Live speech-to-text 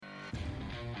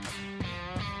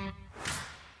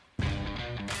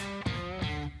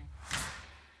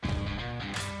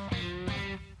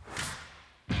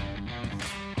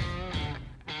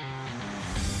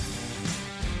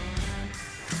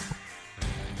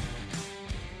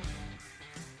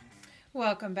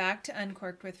Welcome back to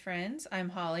Uncorked with Friends. I'm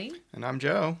Holly. And I'm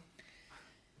Joe.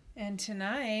 And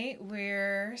tonight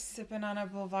we're sipping on a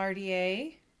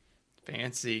Boulevardier.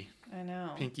 Fancy. I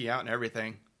know. Pinky out and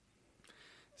everything.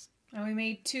 And we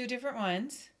made two different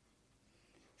ones.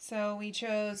 So we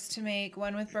chose to make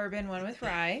one with bourbon, one with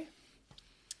rye.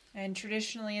 And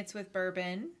traditionally it's with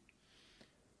bourbon.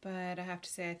 But I have to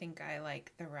say I think I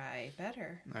like the rye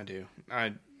better. I do.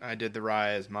 I did the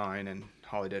rye as mine, and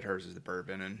Holly did hers as the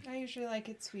bourbon. And I usually like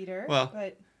it sweeter. Well,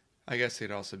 but I guess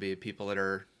it'd also be people that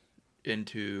are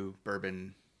into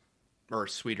bourbon or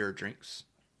sweeter drinks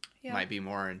might be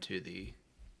more into the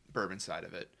bourbon side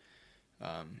of it.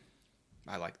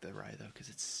 I like the rye, though, because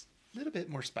it's a little bit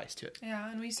more spice to it.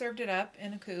 Yeah, and we served it up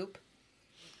in a coupe.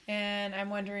 And I'm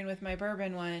wondering with my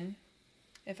bourbon one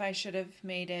if I should have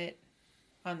made it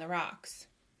on the rocks.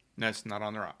 No, it's not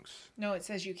on the rocks. No, it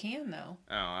says you can, though.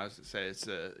 Oh, I was going to say, it's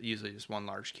usually just one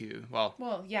large cube.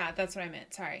 Well, yeah, that's what I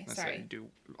meant. Sorry. Say do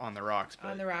on the rocks.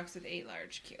 But on the rocks with 8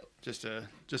 large cube. Just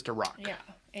a rock. Yeah,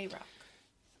 a rock.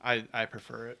 I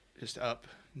prefer it just up.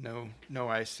 No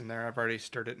ice in there. I've already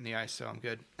stirred it in the ice, so I'm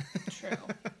good. True.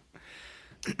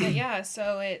 But yeah,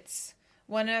 so it's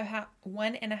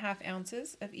 1.5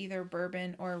 ounces of either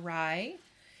bourbon or rye,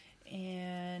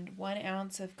 and 1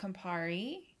 ounce of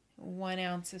Campari, 1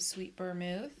 ounce of sweet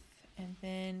vermouth, and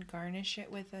then garnish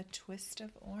it with a twist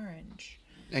of orange.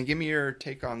 And give me your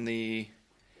take on the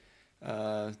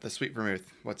sweet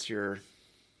vermouth. What'd you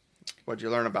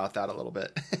learn about that a little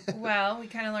bit? Well, we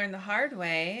kind of learned the hard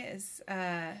way is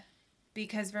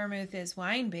because vermouth is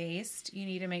wine based, you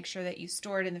need to make sure that you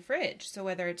store it in the fridge. So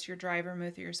whether it's your dry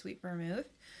vermouth or your sweet vermouth,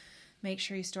 make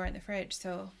sure you store it in the fridge.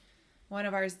 So one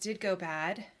of ours did go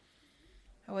bad.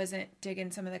 I wasn't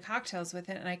digging some of the cocktails with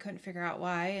it, and I couldn't figure out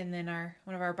why. And then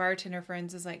one of our bartender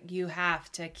friends was like, "You have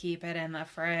to keep it in the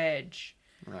fridge."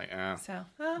 Right. Yeah. So,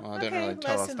 well, okay, didn't really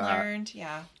tell lesson us that. learned.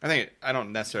 Yeah. I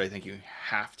don't necessarily think you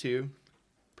have to,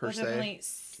 per se,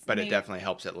 but it definitely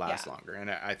helps it last longer. And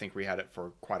I think we had it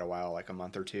for quite a while, like a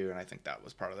month or two, and I think that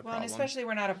was part of the problem. And especially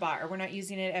we're not a bar. We're not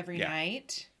using it every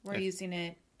night. We're using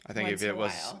it. I think if it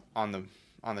was on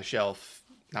the shelf,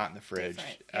 not in the fridge,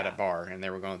 at a bar, and they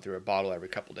were going through a bottle every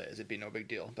couple days, it'd be no big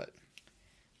deal. But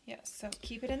yes, so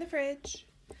keep it in the fridge.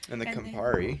 And the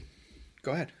Campari,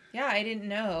 go ahead. Yeah, I didn't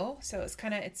know, so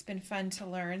it's been fun to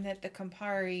learn that the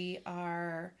Campari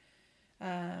are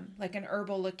like an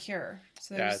herbal liqueur.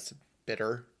 So it's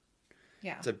bitter.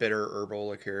 Yeah, it's a bitter herbal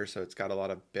liqueur, so it's got a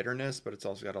lot of bitterness, but it's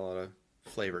also got a lot of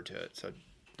flavor to it. So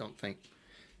don't think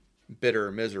bitter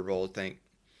or miserable. Think,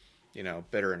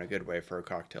 bitter in a good way for a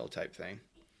cocktail type thing.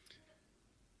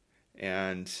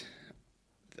 And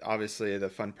obviously the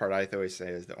fun part I always say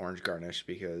is the orange garnish,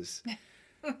 because you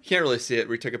can't really see it.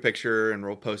 We took a picture and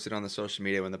we'll post it on the social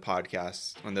media when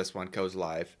this one goes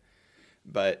live.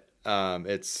 But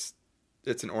it's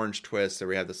an orange twist, so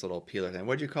we have this little peeler thing.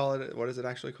 What'd you call it? What is it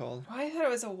actually called? Well, I thought it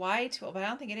was a Y tool, but I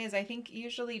don't think it is. I think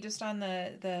usually just on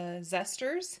the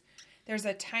zesters, there's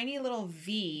a tiny little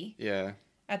V. Yeah.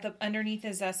 Underneath the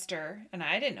zester, and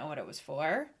I didn't know what it was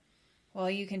for. Well,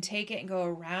 you can take it and go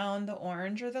around the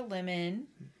orange or the lemon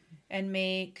and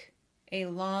make a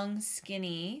long,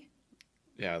 skinny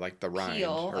like the rind.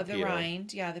 Peel of the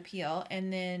rind. Yeah, the peel.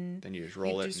 And then you just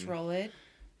roll it.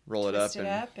 Roll it up.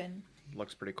 And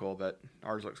looks pretty cool, but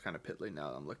ours looks kind of piddly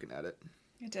now that I'm looking at it.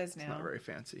 It does now. It's not very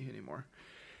fancy anymore.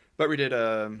 But we did,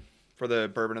 for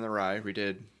the bourbon and the rye, we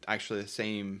did actually the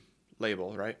same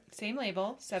label, right? Same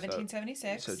label,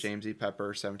 1776. So James E. Pepper,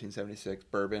 1776,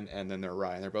 bourbon, and then their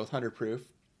rye. And they're both 100 proof.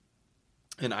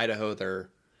 In Idaho,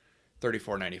 they're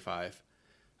 $34.95.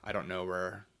 I don't know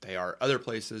where they are other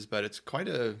places, but it's quite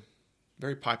a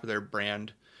very popular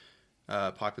brand,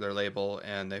 popular label,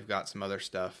 and they've got some other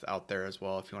stuff out there as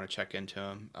well if you want to check into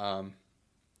them.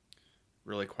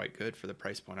 Really quite good for the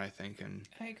price point, I think. And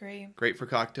I agree. Great for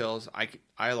cocktails.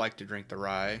 I like to drink the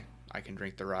rye. I can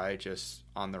drink the rye just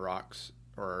on the rocks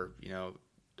or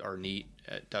neat.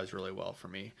 It does really well for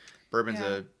me. Bourbon's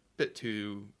a bit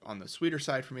too on the sweeter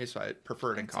side for me, so I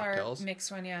prefer it in cocktails. Our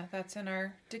mixed one, yeah. That's in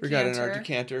our decanter. We got it in our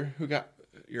decanter. Who got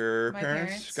your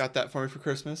parents got that for me for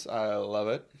Christmas. I love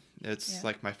it. It's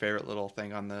like my favorite little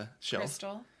thing on the shelf.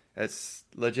 Crystal. It's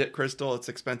legit crystal. It's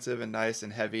expensive and nice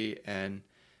and heavy, and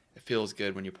it feels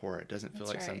good when you pour it. It doesn't feel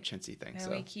like some chintzy thing.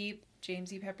 And we keep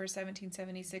James E. Pepper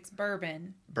 1776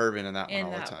 bourbon in that one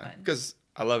all the time, because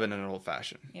I love it in an old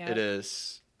fashioned. Yeah. It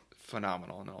is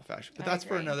phenomenal in an old fashioned. But that's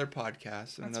for another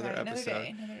podcast and another episode.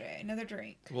 Another day, another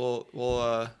drink. We'll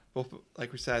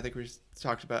like we said, I think we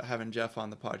talked about having Jeff on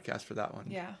the podcast for that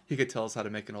one. Yeah, he could tell us how to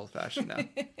make an old fashioned now.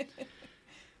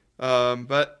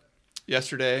 But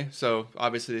yesterday, so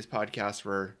obviously these podcasts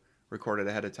were recorded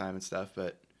ahead of time and stuff.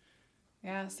 But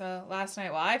Yeah, so last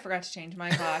night, I forgot to change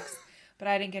my clocks, but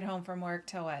I didn't get home from work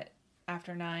till what?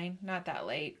 After 9? Not that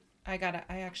late. I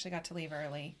actually got to leave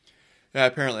early. yeah,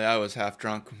 apparently I was half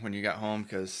drunk when you got home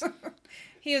because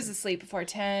He was asleep before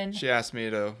 10. she asked me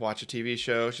to watch a TV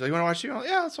show. She's like, "You want to watch TV?"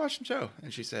 Yeah, let's watch some show.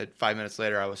 And she said 5 minutes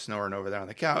later I was snoring over there on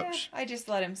the Yeah, couch. I just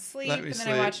let him sleep, Let me and then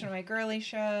sleep. I watched one of my girly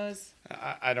shows.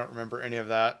 I don't remember any of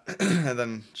that. And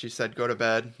then she said, "Go to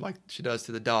bed," like she does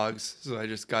to the dogs. So I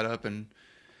just got up and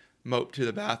moped to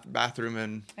the bathroom,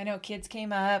 and I know kids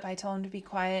came up. I told them to be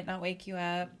quiet, not wake you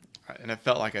up. it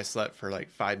felt like I slept for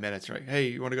like 5 minutes. Like, "Hey,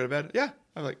 you want to go to bed?" Yeah.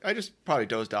 I'm like, I just probably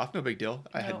dozed off. No big deal.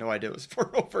 I had Nope. no idea it was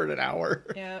for over an hour.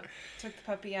 Yep. Took the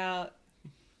puppy out,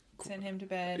 sent him to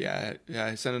bed. Yeah.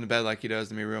 I sent him to bed like he does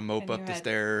to me, real mope And up you the had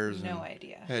stairs. no and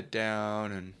idea. Head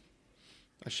down, and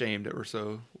ashamed that we're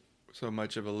so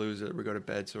much of a loser that we go to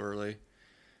bed so early.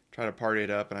 Try to party it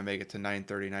up, and I make it to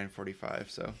 9:30, 9:45.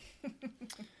 So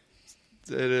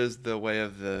it is the way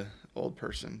of the old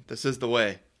person. This is the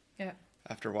way. Yeah.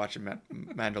 After watching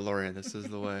Mandalorian, this is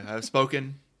the way. I've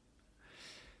spoken.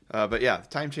 But yeah, the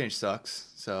time change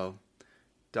sucks. So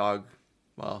the dog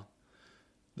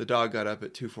got up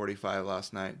at 2:45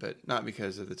 last night, but not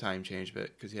because of the time change,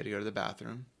 but because he had to go to the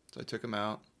bathroom. So I took him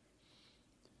out,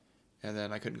 and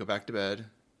then I couldn't go back to bed.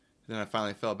 Then I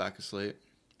finally fell back asleep.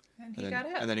 And he got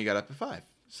up. And then he got up at 5.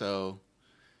 So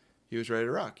he was ready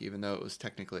to rock, even though it was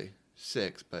technically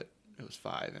 6, but it was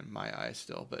 5 in my eyes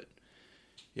still. But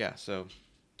yeah, so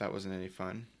that wasn't any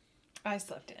fun. I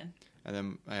slept in. And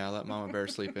then I let Mama Bear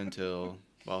sleep until,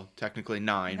 well, technically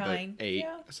 9, but 8,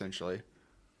 yeah. essentially.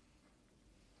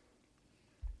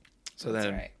 So That's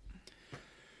then right.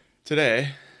 today,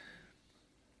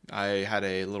 I had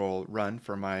a little run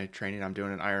for my training. I'm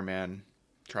doing an Ironman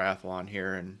triathlon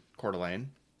here in Coeur d'Alene.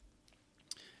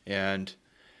 And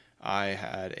I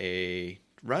had a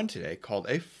run today called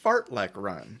a fartlek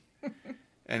run.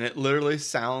 And it literally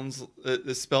sounds,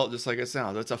 it's spelled just like it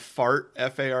sounds. It's a fart,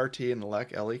 F-A-R-T, and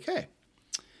lek, L-E-K.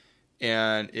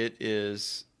 And it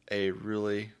is a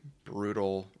really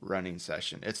brutal running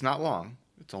session. It's not long.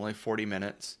 It's only 40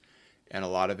 minutes. And a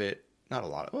lot of it, not a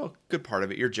lot of, well, good part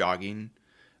of it, you're jogging.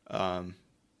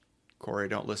 Corey,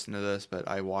 don't listen to this, but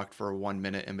I walked for 1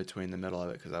 minute in between the middle of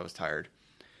it because I was tired.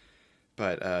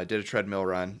 But did a treadmill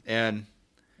run. And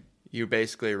you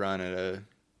basically run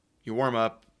you warm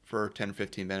up for 10,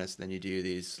 15 minutes, then you do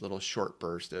these little short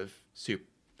bursts of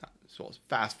not so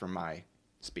fast for my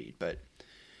speed, but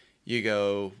you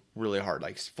go really hard,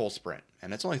 like full sprint,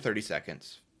 and it's only 30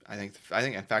 seconds. I think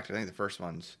the first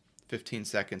one's 15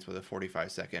 seconds with a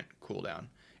 45-second cooldown. And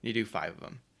you do 5 of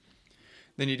them.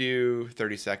 Then you do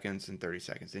 30 seconds and 30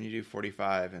 seconds. Then you do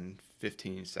 45 and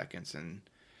 15 seconds. And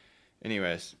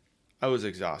anyways, I was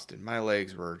exhausted. My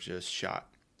legs were just shot.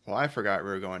 Well, I forgot we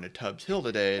were going to Tubbs Hill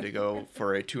today to go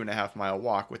for a 2.5 mile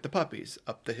walk with the puppies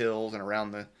up the hills and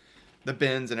around the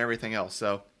bends and everything else.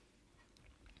 So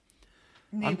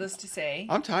Needless to say.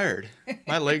 I'm tired.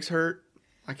 My legs hurt.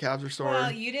 My calves are sore.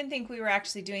 Well, you didn't think we were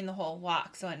actually doing the whole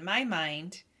walk. So in my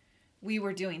mind, we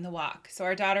were doing the walk. So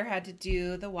our daughter had to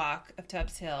do the walk of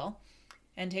Tubbs Hill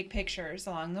and take pictures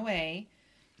along the way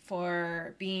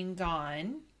for being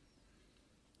gone.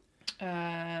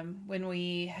 When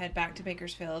we head back to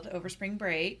Bakersfield over spring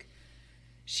break,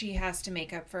 she has to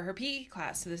make up for her PE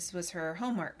class. So this was her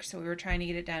homework. So we were trying to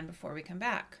get it done before we come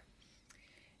back.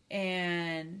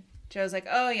 And Joe's like,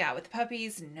 "Oh yeah, with the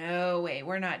puppies, no way.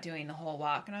 We're not doing the whole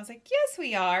walk." And I was like, "Yes,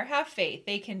 we are. Have faith.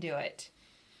 They can do it."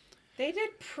 They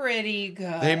did pretty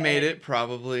good. They made it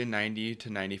probably 90 to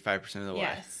 95% of the way.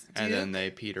 Yes. And then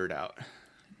they petered out.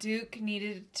 Duke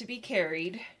needed to be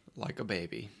carried. Like a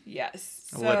baby. Yes.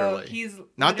 So literally. he's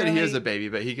Not that he is literally- a baby,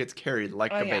 but he gets carried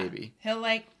like a yeah. baby. He'll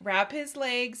like wrap his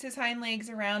hind legs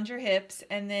around your hips,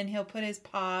 and then he'll put his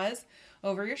paws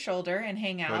over your shoulder and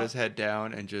hang out. Put his head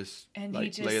down and just And like, he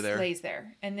just lay there. lays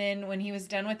there. And then when he was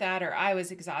done with that, or I was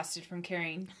exhausted from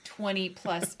carrying 20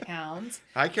 plus pounds.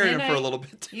 I carried him then for a little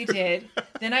bit too. You did.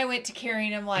 Then I went to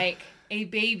carrying him like a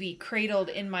baby cradled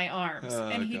in my arms. Oh,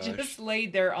 and he gosh. just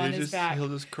laid there on his back. He'll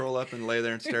just curl up and lay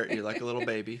there and stare at you like a little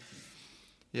baby.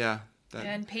 Yeah.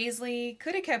 And Paisley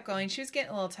could have kept going. She was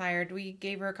getting a little tired. We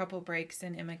gave her a couple breaks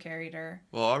and Emma carried her.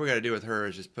 Well, all we got to do with her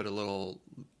is just put a little,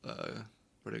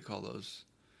 what do you call those?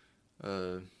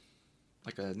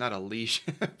 Like not a leash,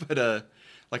 but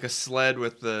like a sled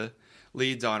with the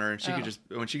leads on her, and she could just,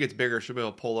 when she gets bigger, she'll be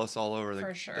able to pull us all over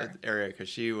the area because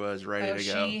she was ready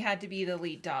to go. She had to be the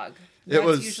lead dog. It That's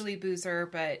was usually Boozer,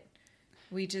 but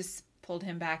we just pulled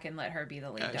him back and let her be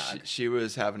the lead dog. She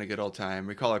was having a good old time.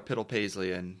 We call her Piddle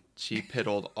Paisley, and she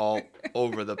piddled all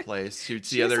over the place. She would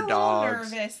see She was other a little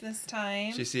dogs. nervous this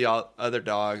time. She'd see all other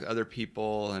dogs, other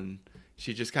people, and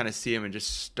she just kind of see them and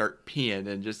just start peeing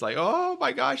and just like, oh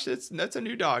my gosh, that's a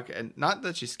new dog. And not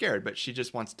that she's scared, but she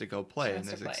just wants to go play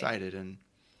and is excited. And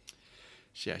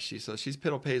she's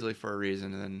Piddle Paisley for a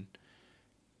reason. And then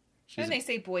and they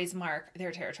say boys mark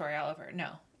their territory all over.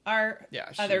 No, our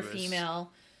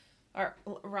female, our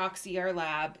Roxy, our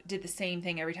lab, did the same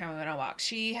thing every time we went on walks.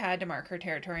 She had to mark her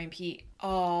territory and pee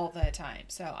all the time.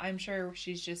 So I'm sure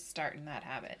she's just starting that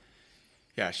habit.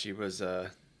 Yeah, she was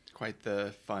quite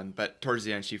the fun, but towards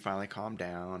the end she finally calmed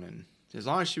down, and as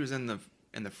long as she was in the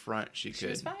front, she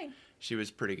was fine. She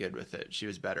was pretty good with it. She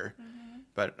was better. Mm-hmm.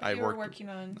 But I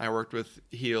worked with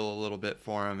Heel a little bit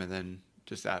for him, and then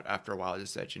just after a while I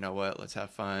just said, you know what, let's have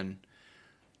fun,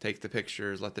 take the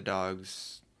pictures, let the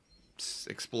dogs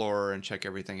explore and check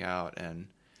everything out, and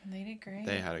they did great.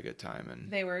 They had a good time,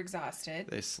 and they were exhausted.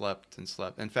 They slept and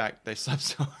slept. In fact, they slept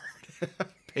so hard.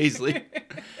 Paisley.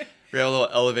 We have a little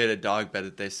elevated dog bed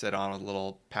that they sit on with a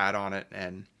little pad on it,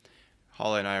 and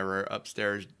Holly and I were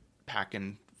upstairs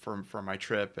packing for my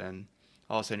trip, and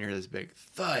all of a sudden you hear this big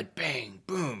thud, bang,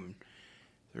 boom.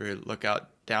 We look out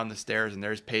down the stairs, and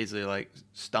there's Paisley like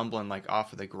stumbling like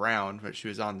off of the ground, but she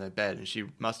was on the bed, and she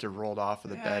must have rolled off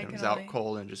of the bed and was out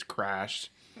cold and just crashed.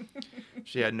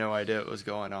 She had no idea what was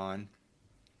going on.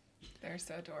 They're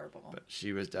so adorable. But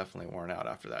she was definitely worn out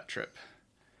after that trip.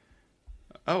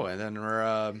 Oh, and then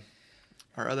we're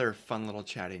our other fun little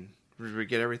chatting. Did we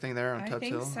get everything there on Tubbs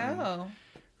Hill? I think so.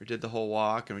 We did the whole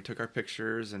walk, and we took our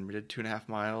pictures, and we did 2.5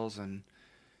 miles, and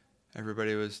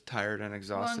everybody was tired and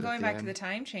exhausted. Well, and going back to the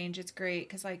time change, it's great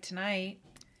because like tonight,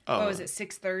 what was it,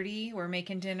 6:30? We're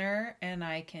making dinner, and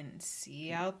I can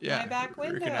see out my back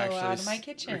window out of my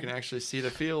kitchen. We can actually see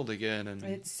the field again, and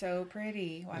it's so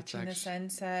pretty watching the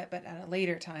sunset. But at a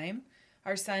later time,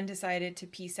 our son decided to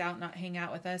peace out, not hang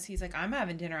out with us. He's like, "I'm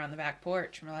having dinner on the back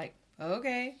porch." And we're like,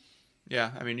 "Okay."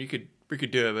 Yeah, I mean, we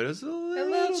could do it, but it's a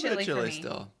little bit chilly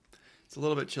still. It's a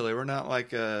little bit chilly. We're not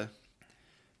like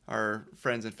our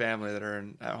friends and family that are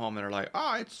at home and are like,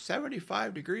 oh, it's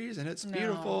 75 degrees and it's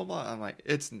beautiful. I'm like,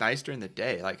 it's nice during the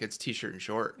day. Like, it's t-shirt and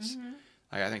shorts. Mm-hmm.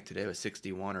 Like, I think today was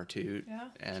 61 or 2,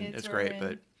 and it's great.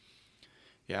 But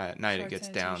yeah, at night it gets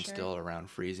down still around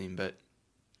freezing. But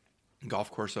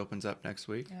golf course opens up next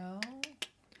week. Oh.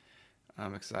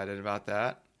 I'm excited about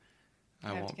that.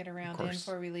 I have to get around in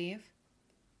before we leave.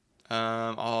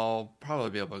 I'll probably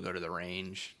be able to go to the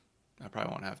range. I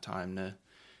probably won't have time to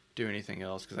do anything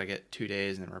else because I get 2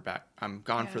 days and then we're back. I'm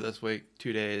gone for this week,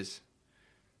 2 days.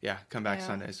 Yeah, come back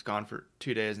Sundays. Gone for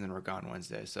 2 days and then we're gone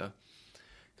Wednesday. So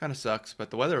kind of sucks, but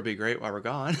the weather will be great while we're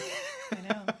gone. I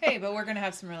know. Hey, but we're going to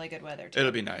have some really good weather too.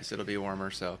 It'll be nice. It'll be warmer.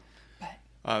 So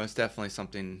it's definitely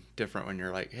something different when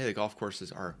you're like, hey, the golf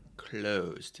courses are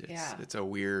closed. It's a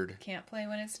weird... Can't play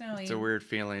when it's snowing. It's a weird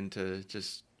feeling to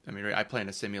just... I mean, I play in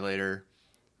a simulator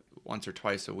once or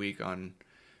twice a week on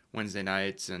Wednesday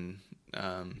nights, and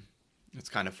it's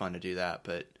kind of fun to do that,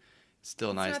 but it's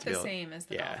still nice to be able... It's not the same as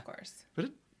the golf course.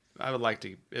 But I would like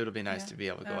to... It'll be nice to be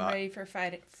able to go out. I'm ready for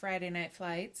Friday night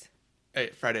flights.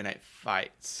 Friday night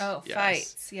fights. Oh, yes.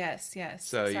 Fights. Yes.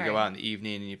 So you go out in the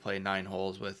evening and you play 9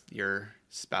 holes with your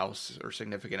spouse or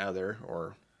significant other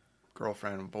or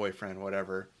girlfriend, boyfriend,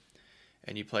 whatever,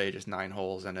 and you play just 9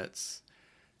 holes, and it's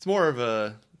more of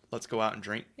a let's go out and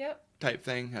drink type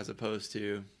thing as opposed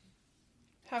to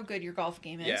how good your golf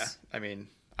game is. Yeah, I mean,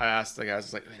 I asked the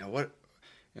guys, like,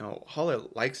 Holly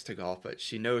likes to golf, but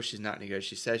she knows she's not any good.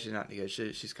 She says she's not any good.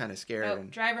 She's kind of scared. Oh,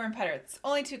 driver and putter. It's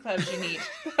only 2 clubs you need.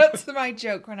 That's my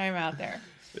joke when I'm out there.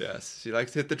 Yes, she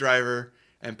likes to hit the driver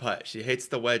and putt. She hates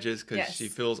the wedges because she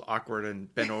feels awkward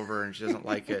and bent over, and she doesn't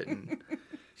like it. And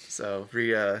so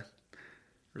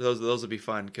those will be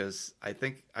fun because I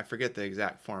forget the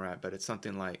exact format, but it's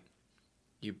something like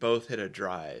you both hit a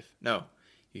drive. No.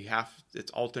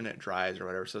 It's alternate drives or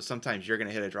whatever. So sometimes you're going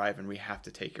to hit a drive and we have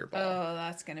to take your ball. Oh,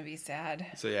 that's going to be sad.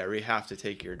 So yeah, we have to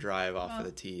take your drive off of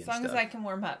the tee and stuff. As long as I can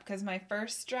warm up, because my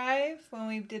first drive when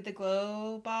we did the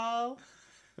glow ball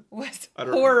was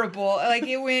horrible. Like,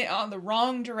 it went on the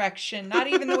wrong direction, not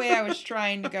even the way I was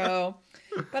trying to go.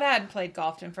 But I hadn't played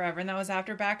golf in forever, and that was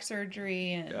after back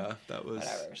surgery and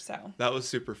whatever. So that was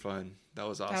super fun. That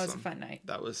was awesome. That was a fun night.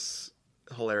 That was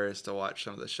hilarious to watch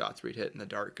some of the shots we'd hit in the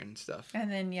dark and stuff. And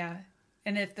then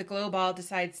and if the glow ball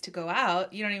decides to go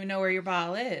out, you don't even know where your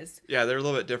ball is. Yeah, they're a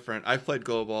little bit different. I've played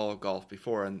glow ball golf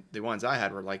before, and the ones I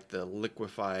had were like the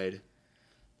liquefied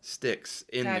sticks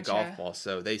in the golf ball,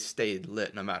 so they stayed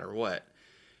lit no matter what.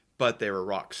 But they were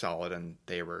rock solid and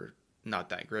they were not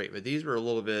that great. But these were a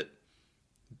little bit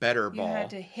better You ball. had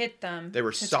to hit them. They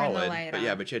were to turn the solid, light but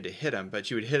yeah, on. but you had to hit them. But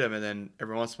you would hit them, and then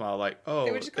every once in a while, like, oh, They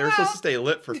they would just were go supposed to out. stay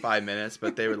lit for 5 minutes,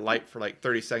 but they would light for like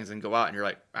 30 seconds and go out, and you're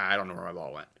like, I don't know where my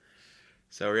ball went.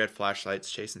 So we had flashlights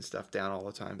chasing stuff down all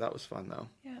the time. That was fun, though.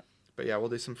 Yeah. But yeah, we'll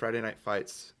do some Friday night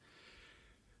fights,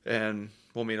 and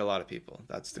we'll meet a lot of people.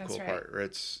 That's the That's cool right. part. Where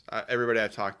it's everybody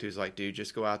I've talked to is like, dude,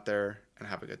 just go out there and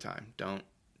have a good time.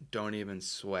 Don't even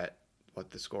sweat what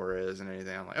the score is and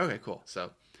anything. I'm like, okay, cool.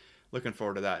 So looking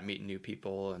forward to that and meeting new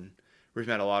people. And we've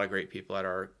met a lot of great people at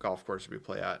our golf course we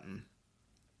play at, and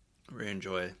we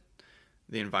enjoy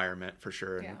the environment for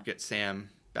sure. And Yeah. get Sam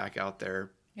back out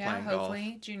there Yeah, playing hopefully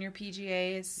golf. Junior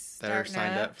PGA is That are starting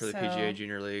signed up for the so- PGA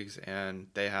Junior Leagues, and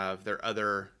they have they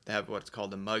have what's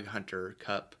called the Mug Hunter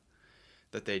Cup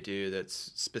that they do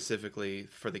that's specifically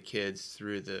for the kids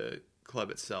through the club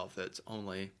itself, that's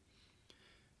only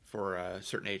for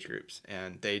certain age groups,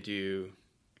 and they do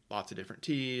lots of different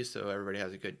tees, so everybody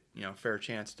has a good, fair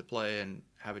chance to play and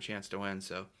have a chance to win.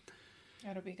 So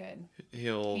That'll be good. he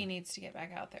He needs to get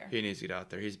back out there. needs to get out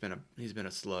there. He's been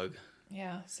a slug.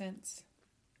 Yeah, since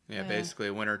Yeah, basically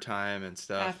winter time and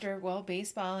stuff. after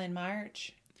baseball in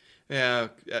March, Yeah,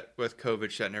 with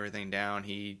COVID shutting everything down,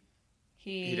 he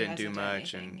didn't do hasn't done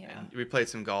much, anything, and we played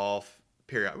some golf.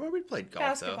 Well, we played golf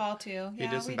basketball too. though. Yeah,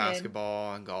 He did some we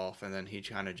basketball and golf, and then he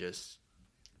kind of just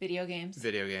Video games.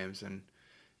 video games, and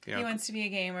He wants to be a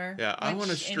gamer. yeah, I want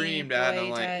to which any stream, Dad. And I'm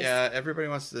boy like, does. yeah, everybody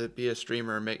wants to be a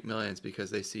streamer and make millions because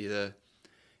they see the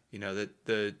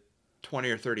 20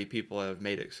 or 30 people have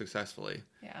made it successfully,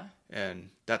 Yeah.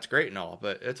 and that's great and all,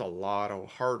 but it's a lot of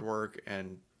hard work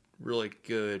and really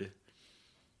good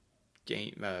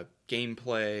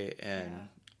gameplay and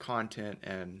content,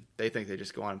 and they think they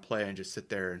just go on and play and just sit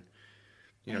there and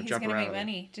He's jump gonna around. make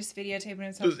money just videotaping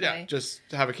himself play. Just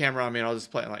have a camera on me and I'll just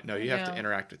play. I'm like, no, you have to No.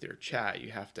 interact with your chat.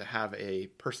 You have to have a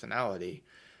personality.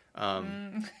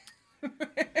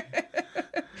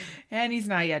 And he's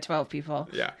not yet 12 people.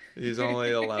 Yeah, he's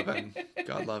only 11.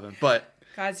 God love him, but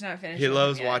God's not finished. he with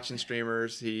loves him yet. watching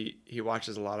streamers. He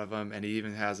watches a lot of them, and he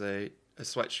even has a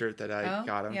sweatshirt that I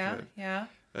got him for Yeah.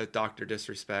 Dr.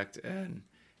 Disrespect, and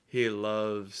he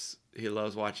loves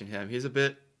watching him. He's a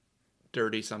bit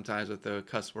dirty sometimes with the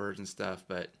cuss words and stuff,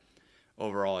 but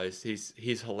overall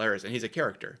he's hilarious, and he's a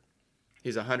character.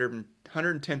 He's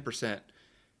 110%.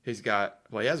 He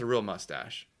has a real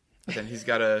mustache, but then he's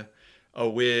got a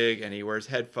wig, and he wears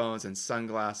headphones and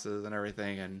sunglasses and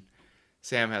everything, and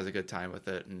Sam has a good time with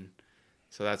it, and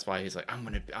so that's why he's like, I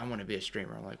want to be a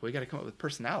streamer. I'm like, well, you got to come up with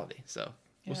personality, so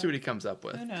we'll see what he comes up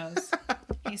with. Who knows?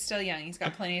 He's still young. He's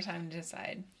got plenty of time to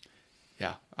decide.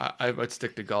 Yeah, I would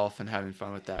stick to golf and having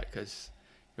fun with that because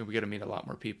we get to meet a lot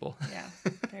more people. Yeah,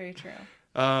 very true.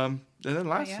 And then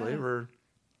lastly, yeah.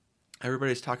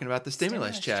 everybody's talking about the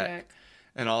stimulus check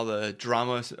and all the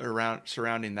drama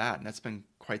surrounding that, and that's been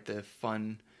quite the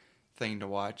fun thing to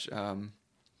watch.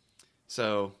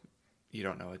 So you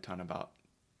don't know a ton about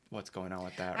what's going on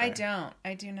with that, right?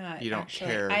 I do not. You don't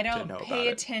actually. care I to don't know pay about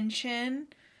it. attention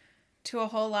to a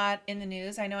whole lot in the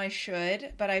news. I know I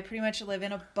should, but I pretty much live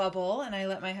in a bubble, and I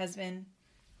let my husband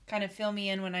kind of fill me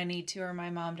in when I need to, or my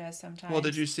mom does sometimes. Well,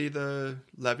 did you see the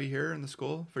levy here in the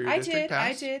school for your district I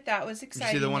passed? did. That was Did you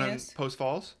exciting. see the one news. in Post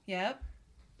Falls? Yep.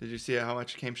 Did you see how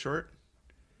much came short?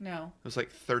 No, It was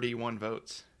like 31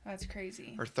 votes. that's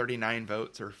crazy. Or 39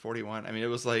 votes or 41. I mean, it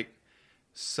was like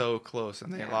so close,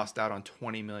 and they lost out on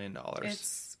 $20 million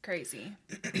It's crazy.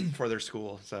 for their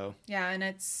school. So Yeah, and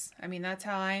that's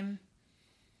how I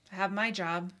have my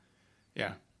job.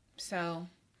 yeah, So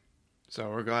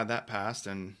we're glad that passed,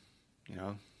 and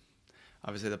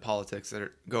obviously the politics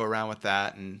that go around with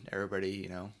that, and everybody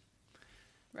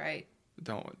right.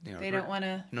 don't They don't want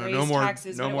to no- raise no more-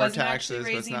 taxes. no but it more wasn't taxes, actually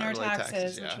but it's raising not our really taxes,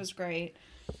 taxes, which yeah. was great.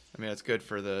 I mean, it's good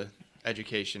for the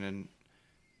education, and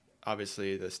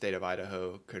obviously the state of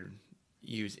Idaho could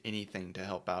use anything to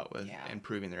help out with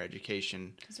improving their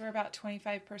education. Because we're about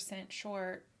 25%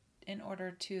 short in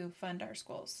order to fund our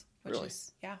schools. Which Really?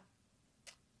 is,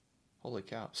 Holy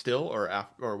cow! Still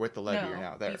or with the levy, you're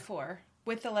now there. Before.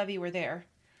 With the levy, we're there.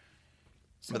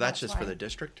 So But that's just for why. the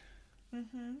district?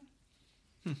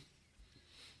 Mm-hmm.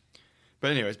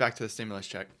 But anyways, back to the stimulus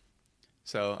check.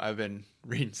 So I've been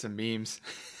reading some memes.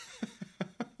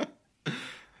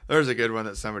 There's a good one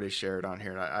that somebody shared on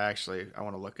here, and I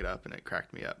want to look it up, and it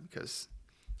cracked me up because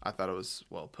I thought it was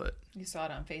well put. You saw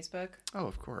it on Facebook? Oh,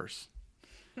 of course.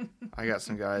 I got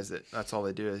some guys that's all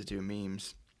they do is do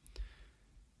memes.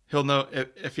 He'll know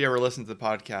if he ever listens to the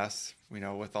podcast,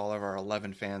 with all of our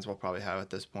 11 fans we'll probably have at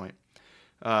this point.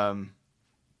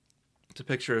 It's a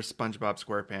picture of SpongeBob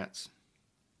SquarePants,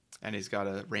 and he's got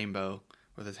a rainbow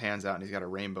with his hands out, and he's got a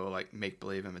rainbow like make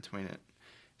believe in between it.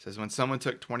 It says when someone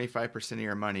took 25% of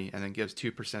your money and then gives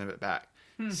 2% of it back,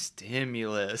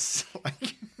 stimulus.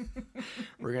 Like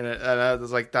we're gonna.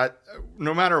 It's like that.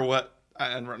 No matter what,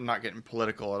 and I'm not getting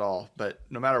political at all, but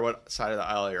no matter what side of the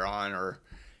aisle you're on, or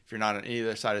if you're not on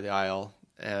either side of the aisle,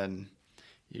 and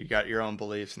you got your own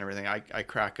beliefs and everything, I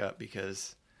crack up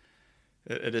because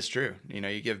it is true. You know,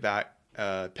 you give back.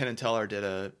 Penn and Teller did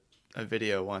a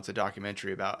video once, a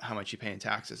documentary about how much you pay in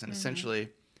taxes, and essentially,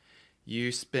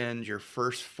 you spend your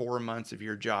first 4 months of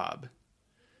your job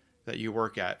that you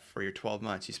work at for your 12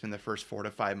 months. You spend the first 4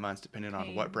 to 5 months, depending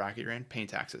on what bracket you're in, paying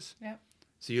taxes. Yep.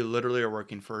 So you literally are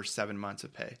working for 7 months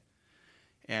of pay.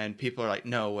 And people are like,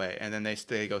 no way. And then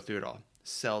they go through it all.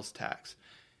 Sales tax,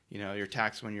 you know, your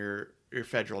tax when your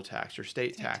federal tax, your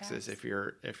state taxes, if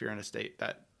you're in a state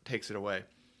that takes it away.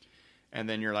 And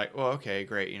then you're like, well, okay,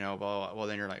 great. You know, well,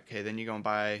 then you're like, okay, then you go and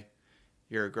buy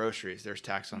your groceries. There's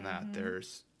tax on that.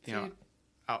 There's, you know,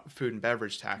 food and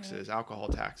beverage taxes, alcohol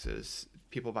taxes.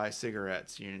 People buy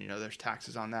cigarettes, you know, there's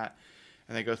taxes on that.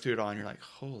 And they go through it all, and you're like,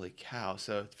 holy cow.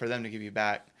 So for them to give you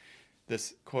back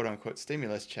this quote-unquote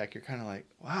stimulus check, you're kind of like,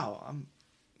 wow, I'm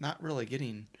not really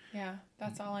getting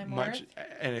that's all I'm much. worth.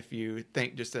 And if you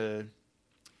think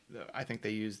I think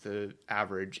they use the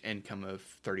average income of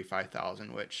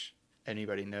 $35,000, which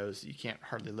anybody knows you can't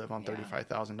hardly live on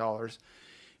 $35,000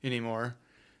 anymore.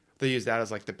 They use that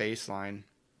as like the baseline,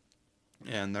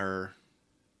 and they're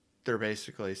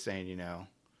basically saying, you know,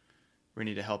 we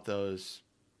need to help those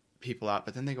people out.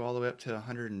 But then they go all the way up to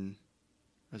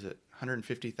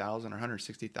 150,000 or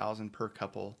 160,000 per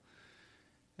couple,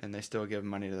 and they still give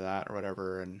money to that or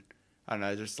whatever. And I don't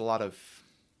know, there's a lot of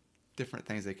different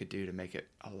things they could do to make it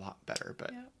a lot better,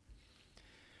 but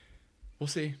we'll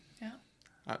see. Yeah.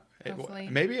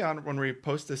 Maybe when we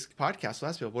post this podcast, we'll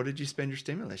ask people, what did you spend your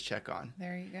stimulus check on?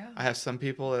 There you go. I have some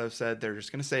people that have said they're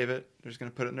just going to save it. They're just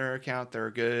going to put it in their account. They're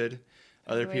good.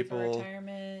 Other people,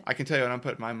 retirement. I can tell you what I'm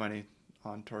putting my money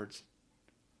on towards.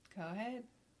 Go ahead.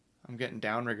 I'm getting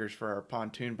downriggers for our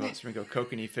pontoon boats. We go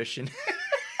kokanee fishing.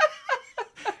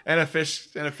 and a fish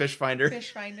finder.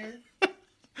 Fish finder.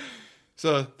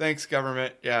 So thanks,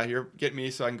 government. Yeah, you're getting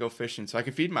me so I can go fishing, so I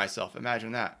can feed myself.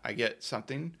 Imagine that. I get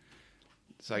something.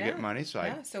 So I get money, so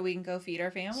we can go feed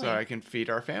our family. So I can feed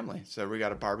our family. So we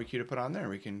got a barbecue to put on there.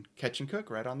 We can catch and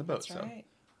cook right on the boat. That's right.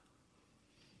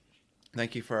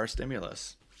 Thank you for our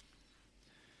stimulus.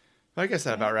 Well, I guess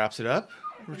that about wraps it up.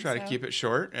 We'll try to keep it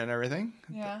short and everything.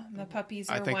 Yeah, the puppies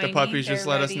are I think whiny. The puppies just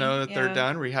let us know that they're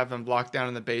done. We have them locked down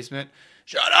in the basement.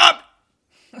 Shut up!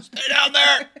 Stay down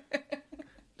there!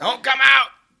 Don't come out!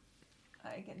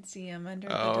 I can see them under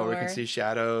the door. Oh, we can see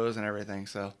shadows and everything.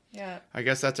 So I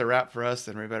guess that's a wrap for us.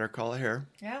 Then we better call it here.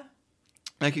 Yeah.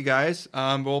 Thank you, guys.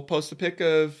 We'll post a pic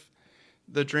of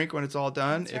the drink when it's all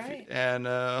done. That's right. And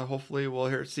hopefully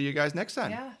we'll see you guys next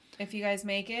time. Yeah. If you guys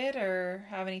make it or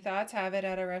have any thoughts, have it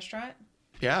at a restaurant.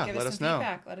 Yeah, let us know.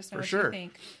 Feedback. Let us know what you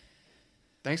think.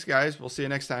 Thanks, guys. We'll see you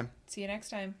next time. See you next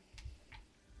time.